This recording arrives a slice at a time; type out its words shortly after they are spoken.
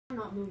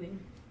Not moving.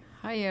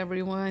 Hi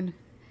everyone.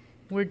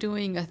 We're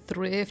doing a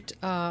thrift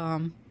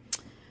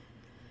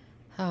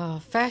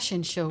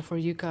fashion show for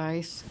you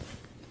guys.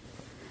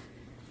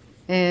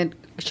 And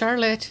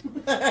Charlotte.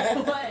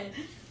 What?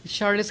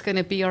 Charlotte's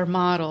gonna be our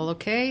model,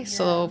 okay? Yeah.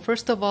 So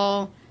first of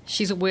all,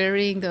 she's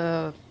wearing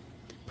the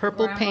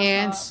purple Grandma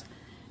pants top.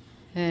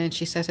 and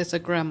she says it's a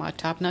grandma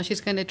top. Now she's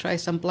gonna try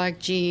some black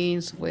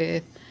jeans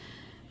with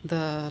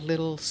the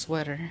little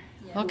sweater.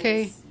 Yeah,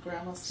 okay.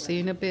 grandma See you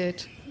in a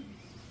bit.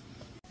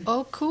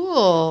 Oh,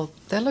 cool.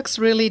 That looks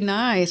really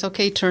nice.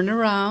 Okay, turn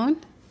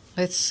around.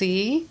 Let's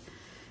see.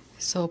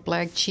 So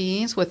black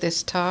jeans with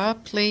this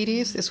top,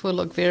 ladies. This will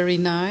look very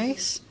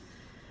nice.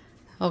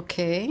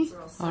 Okay.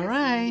 All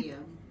right.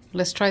 Medium.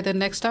 Let's try the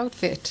next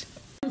outfit.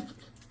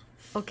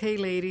 Okay,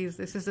 ladies,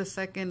 this is the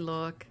second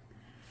look.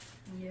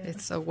 Yeah.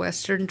 It's a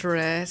Western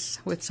dress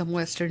with some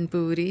Western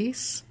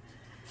booties.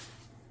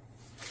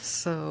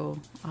 So,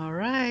 all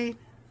right.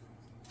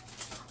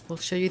 We'll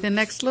show you the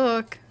next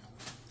look.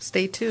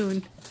 Stay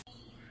tuned.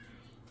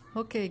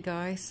 Okay,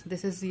 guys,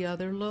 this is the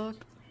other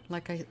look.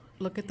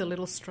 Look at the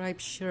little striped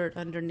shirt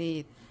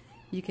underneath.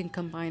 You can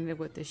combine it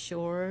with the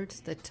shorts,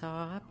 the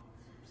top.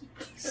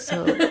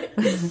 So,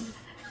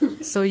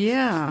 so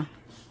yeah,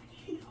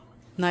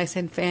 nice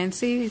and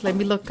fancy. Let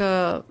me look.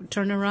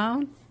 Turn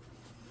around.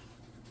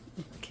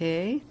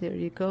 Okay, there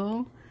you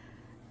go.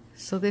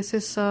 So this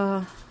is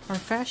our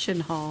fashion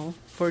haul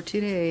for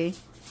today.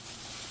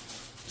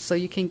 So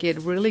you can get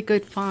really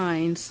good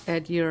finds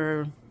at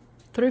your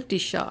thrifty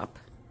shop.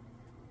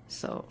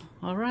 So,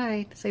 all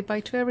right, say bye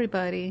to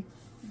everybody.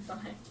 Bye.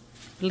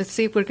 Let's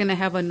see if we're gonna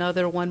have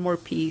one more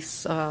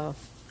piece.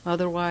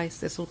 Otherwise,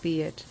 this will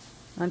be it.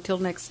 Until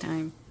next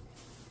time.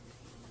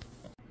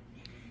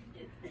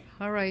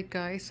 All right,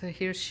 guys. So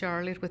here's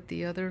Charlotte with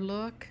the other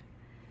look.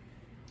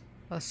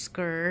 A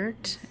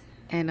skirt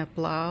and a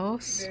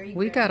blouse.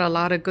 We got a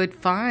lot of good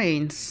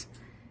finds.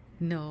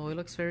 No, it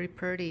looks very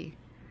pretty.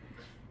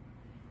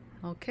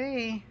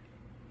 Okay.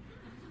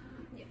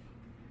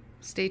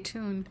 Stay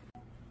tuned.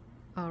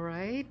 All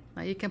right.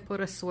 Now you can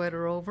put a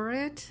sweater over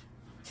it.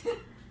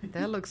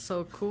 That looks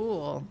so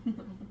cool.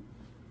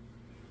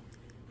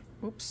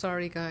 Oops,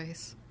 sorry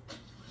guys.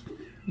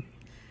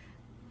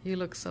 You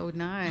look so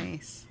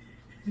nice.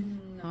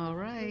 No, all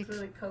right. It's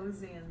really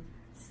cozy and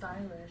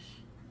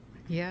stylish.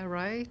 Yeah,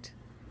 right?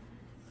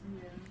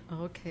 Yeah.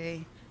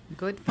 Okay.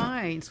 Good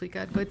finds. We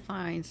got good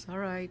finds. All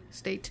right.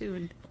 Stay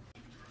tuned.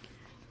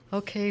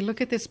 Okay,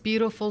 look at this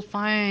beautiful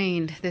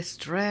find. This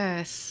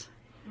dress.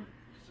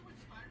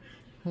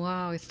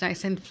 Wow, it's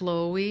nice and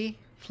flowy.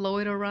 Flow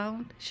it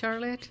around,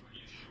 Charlotte.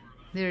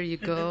 There you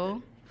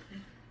go.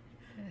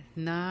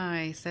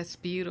 Nice. That's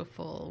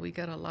beautiful. We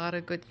got a lot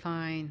of good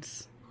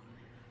finds.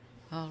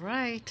 All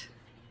right.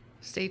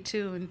 Stay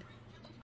tuned.